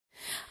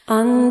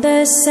On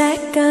the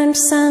second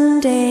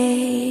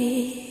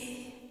Sunday,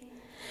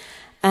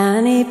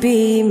 Annie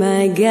be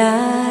my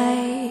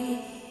guide.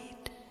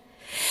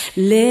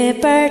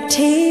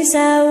 Liberty's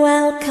a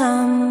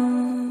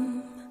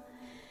welcome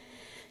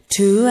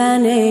to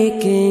an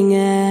aching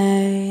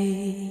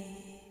eye.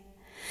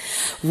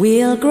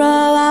 We'll grow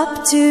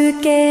up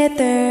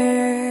together,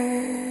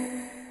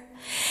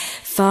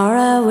 far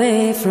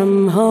away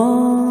from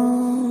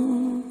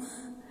home,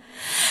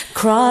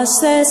 cross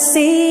the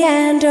sea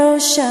and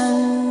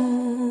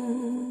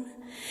ocean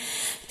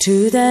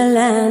to the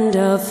land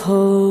of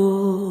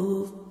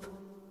hope.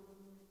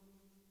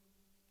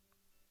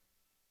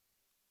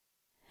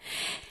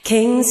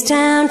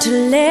 Kingstown to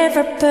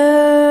Liverpool,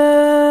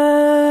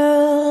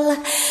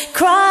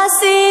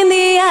 crossing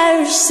the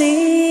Irish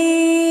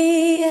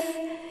Sea.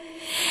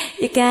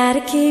 You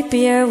gotta keep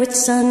your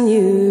wits on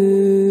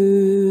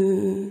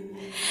you,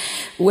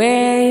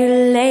 where you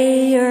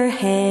lay your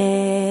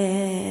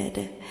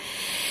head.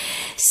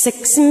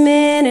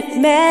 6-minute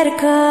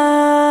medical,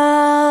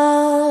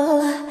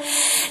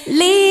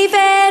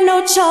 leaving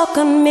no chalk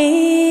on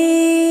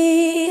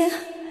me.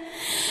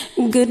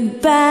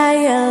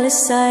 Goodbye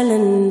Ellis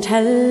Island,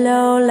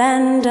 hello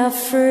land of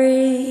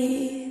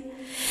free.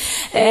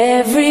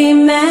 Every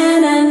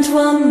man and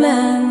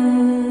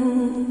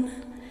woman,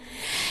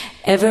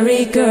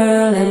 every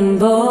girl and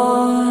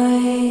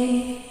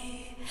boy,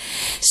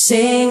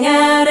 sing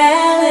out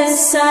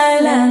Ellis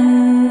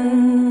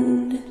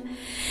Island,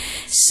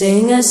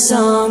 sing a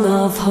song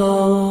of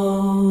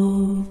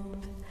hope.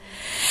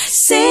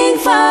 Sing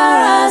for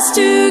us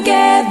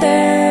together,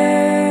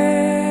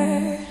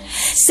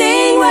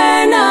 sing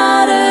we're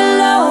not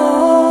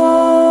alone,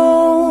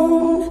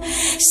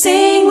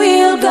 sing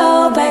we'll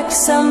go back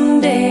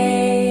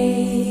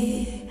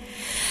someday,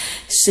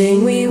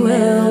 sing we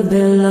will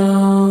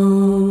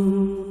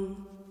belong.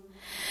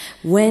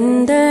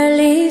 When the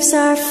leaves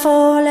are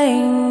falling,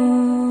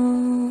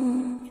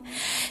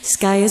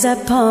 sky is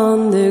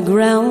upon the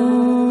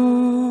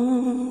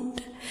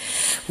ground,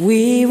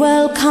 we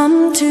will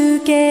come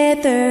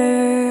together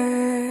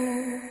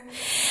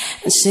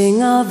and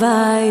sing of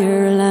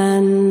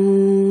Ireland,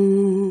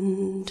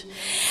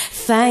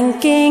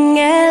 thanking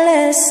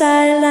Ellis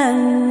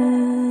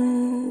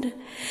Island.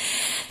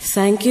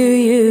 Thank you,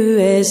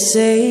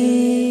 USA.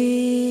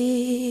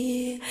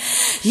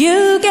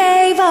 You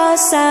gave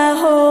us a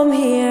home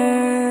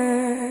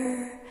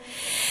here,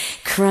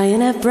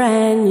 crying a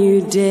brand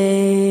new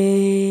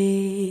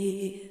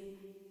day.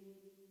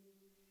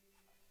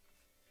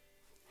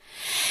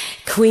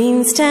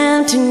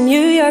 Queenstown to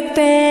New York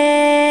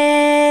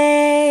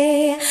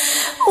Bay,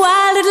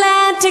 wild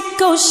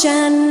Atlantic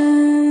Ocean.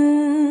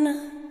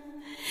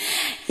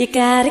 You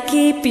gotta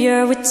keep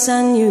your wits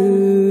on you,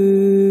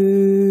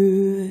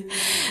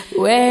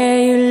 where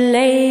you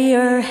lay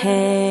your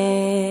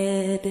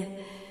head.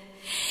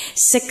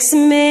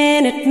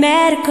 6-minute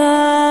medical,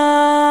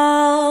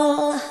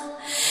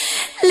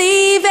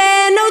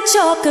 leaving no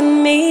chalk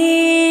on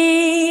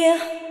me.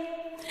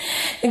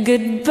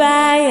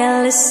 Goodbye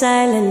Ellis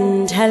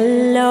Island,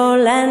 hello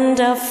land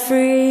of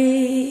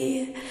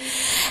free.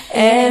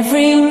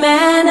 Every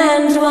man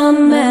and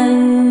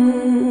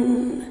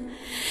woman,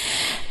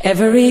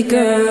 every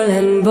girl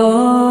and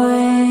boy,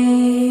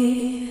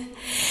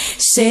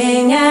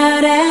 sing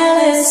out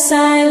Ellis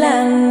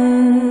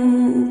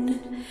Island,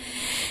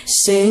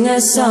 sing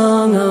a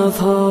song of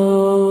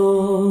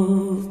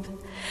hope.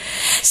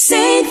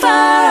 Sing for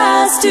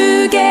us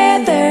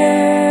together,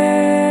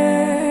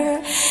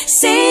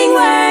 sing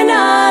we're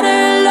not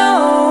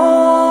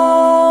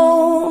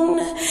alone,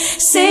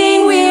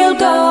 sing we'll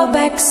go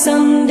back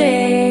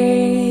someday,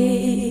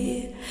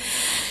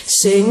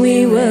 sing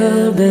we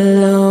will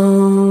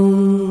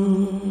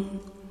belong.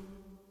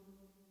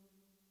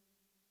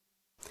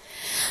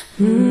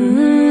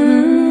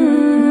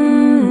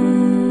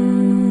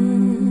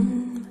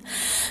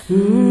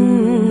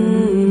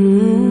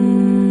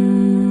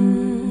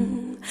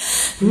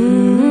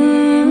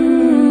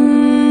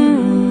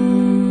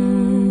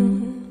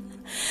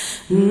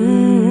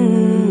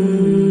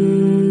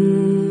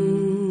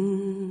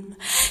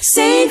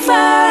 Sing for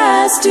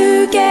us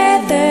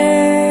together,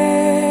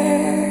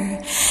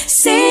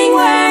 sing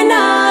we're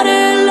not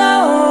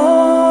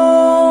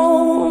alone,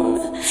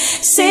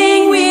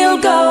 sing we'll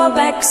go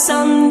back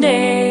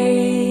someday,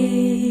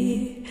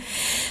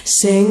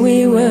 sing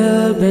we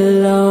will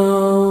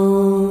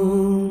belong.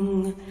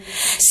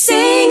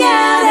 Sing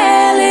out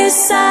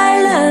Ellis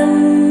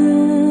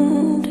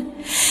Island,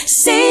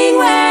 sing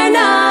we're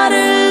not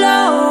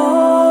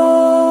alone,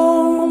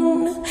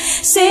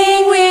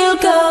 sing we'll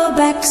go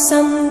back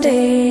someday,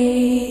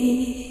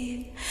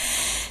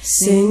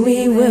 sing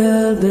we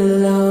will belong.